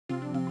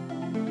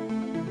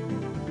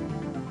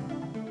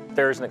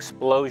there's an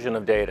explosion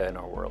of data in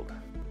our world.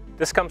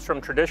 This comes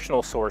from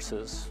traditional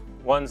sources,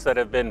 ones that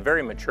have been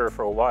very mature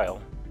for a while.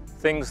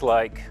 Things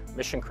like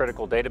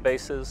mission-critical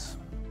databases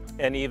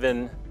and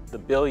even the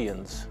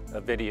billions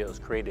of videos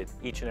created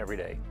each and every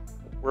day.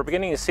 We're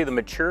beginning to see the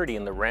maturity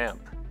and the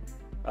ramp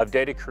of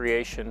data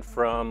creation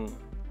from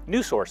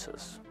new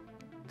sources.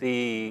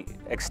 The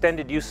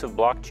extended use of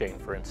blockchain,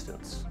 for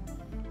instance,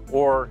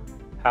 or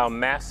how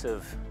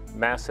massive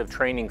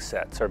training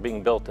sets are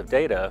being built of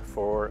data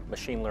for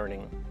machine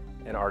learning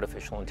and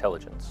artificial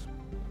intelligence.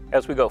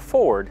 As we go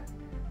forward,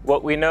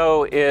 what we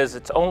know is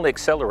it's only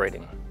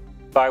accelerating.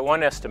 By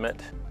one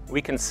estimate,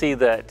 we can see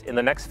that in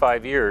the next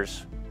 5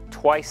 years,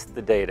 twice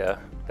the data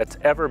that's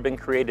ever been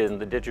created in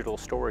the digital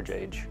storage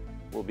age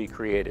will be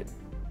created.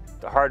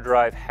 The hard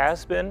drive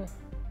has been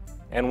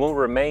and will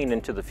remain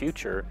into the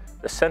future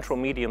the central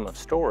medium of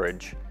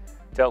storage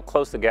to help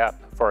close the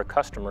gap for our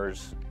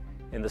customers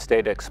in this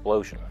data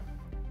explosion.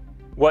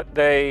 What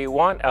they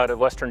want out of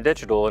Western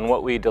Digital and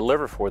what we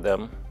deliver for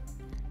them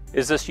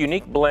is this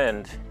unique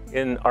blend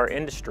in our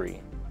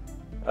industry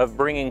of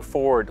bringing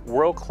forward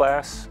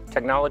world-class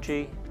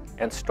technology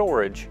and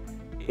storage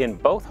in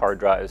both hard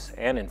drives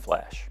and in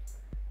flash.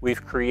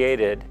 We've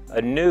created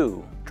a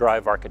new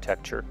drive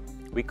architecture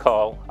we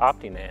call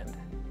OptiNAND.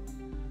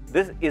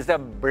 This is a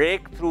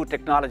breakthrough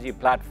technology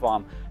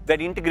platform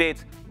that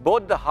integrates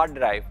both the hard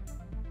drive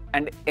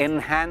and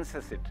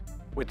enhances it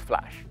with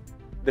flash.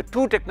 The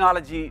two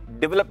technology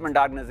development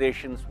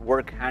organizations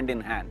work hand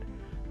in hand.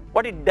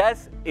 What it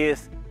does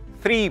is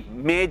three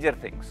major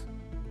things.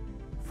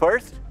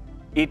 First,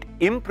 it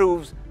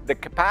improves the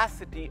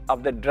capacity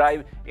of the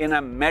drive in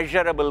a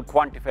measurable,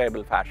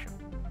 quantifiable fashion.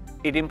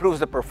 It improves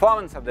the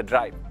performance of the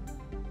drive.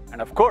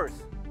 And of course,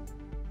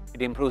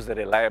 it improves the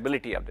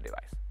reliability of the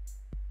device.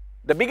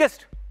 The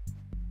biggest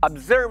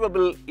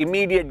observable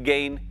immediate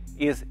gain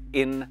is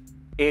in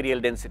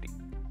areal density,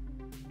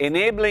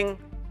 enabling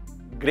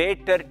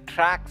greater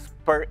tracks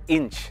per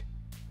inch.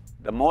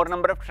 The more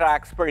number of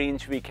tracks per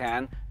inch we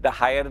can, the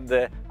higher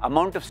the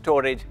amount of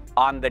storage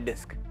on the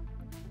disk.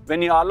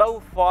 When you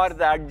allow for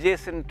the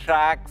adjacent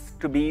tracks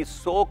to be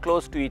so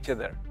close to each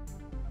other,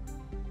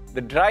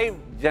 the drive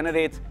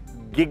generates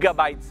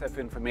gigabytes of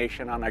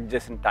information on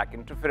adjacent track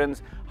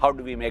interference. How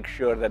do we make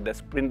sure that the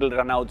spindle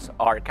runouts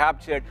are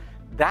captured?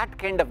 That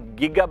kind of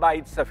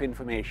gigabytes of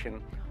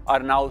information are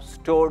now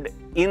stored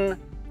in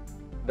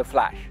the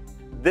flash.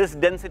 This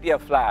density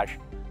of flash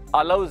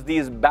allows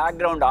these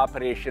background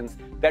operations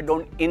that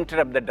don't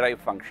interrupt the drive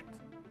functions,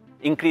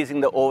 increasing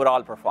the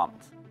overall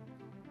performance.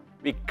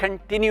 We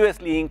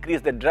continuously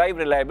increase the drive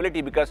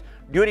reliability because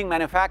during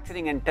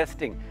manufacturing and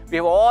testing, we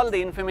have all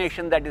the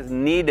information that is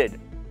needed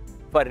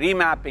for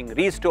remapping,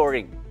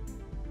 restoring.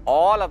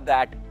 All of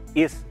that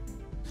is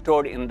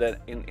stored in the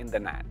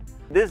NAND.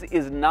 This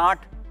is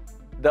not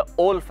the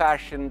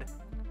old-fashioned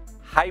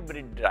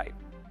hybrid drive.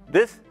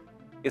 This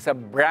is a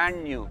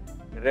brand new,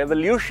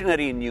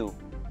 revolutionary new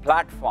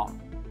platform.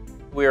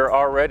 We are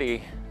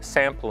already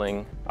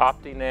sampling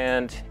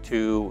OptiNAND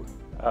to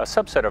a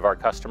subset of our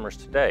customers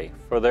today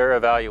for their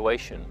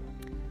evaluation.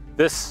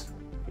 This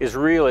is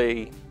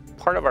really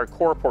part of our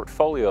core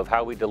portfolio of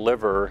how we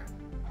deliver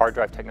hard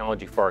drive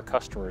technology for our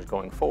customers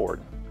going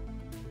forward.